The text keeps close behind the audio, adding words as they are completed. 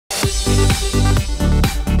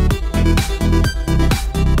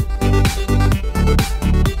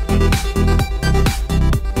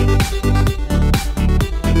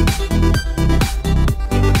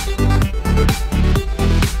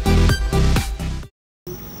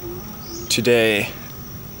Today,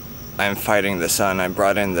 I'm fighting the sun. I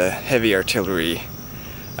brought in the heavy artillery.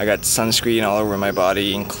 I got sunscreen all over my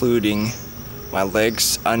body, including my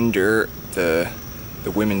legs under the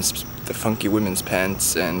funky women's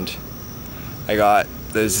pants, and I got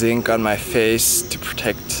the zinc on my face to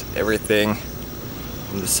protect everything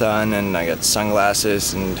from the sun, and I got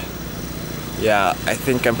sunglasses, and yeah, I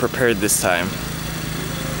think I'm prepared this time,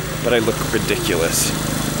 but I look ridiculous.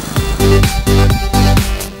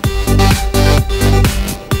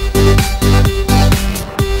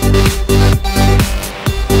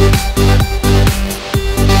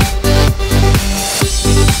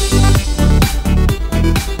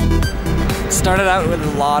 Started out with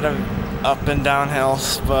a lot of up and down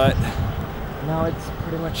hills, but now it's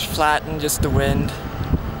pretty much flat and just the wind.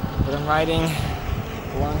 But I'm riding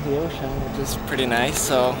along the ocean, which is pretty nice,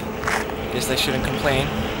 so I guess I shouldn't complain.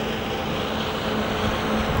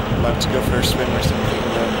 I'd love to go for a swim or something,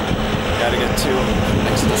 but gotta get to the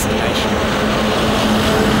next destination.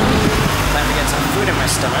 Time to get some food in my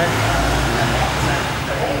stomach.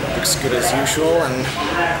 Looks good as usual, and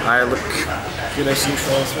I look good as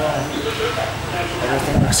usual as well.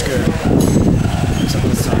 Everything looks good. Except for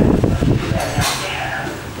the sun.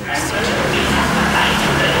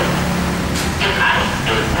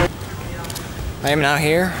 I am now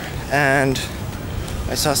here, and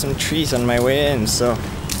I saw some trees on my way in, so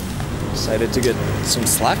decided to get some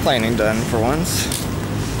slacklining done for once.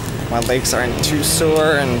 My legs aren't too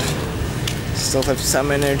sore, and still have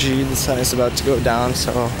some energy. The sun is about to go down,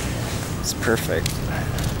 so it's perfect.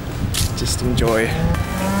 Just enjoy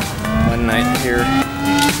one night here.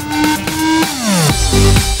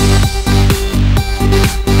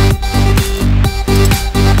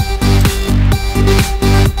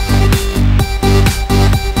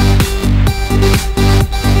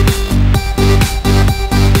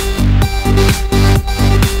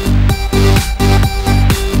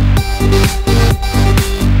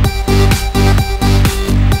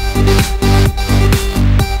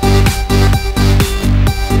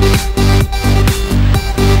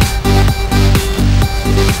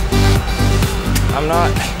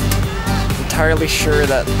 Entirely sure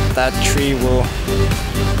that that tree will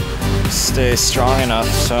stay strong enough,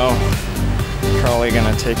 so probably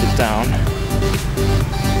gonna take it down.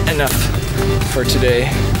 Enough for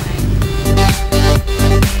today.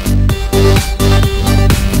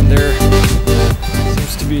 And there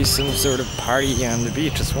seems to be some sort of party on the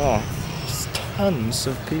beach as well. Just tons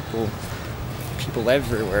of people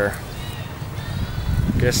everywhere.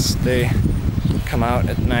 I guess they come out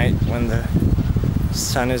at night when the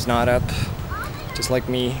sun is not up. Just like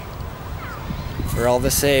me, we're all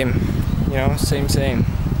the same, you know, same,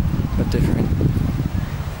 but different.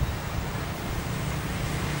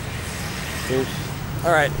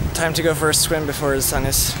 Alright, time to go for a swim before the sun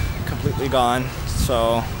is completely gone.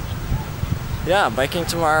 So, yeah, biking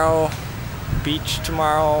tomorrow, beach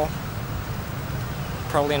tomorrow,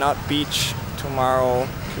 probably not beach tomorrow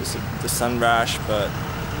because of the sun rash, but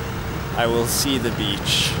I will see the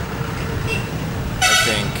beach, I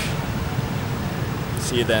think.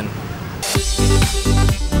 See you then.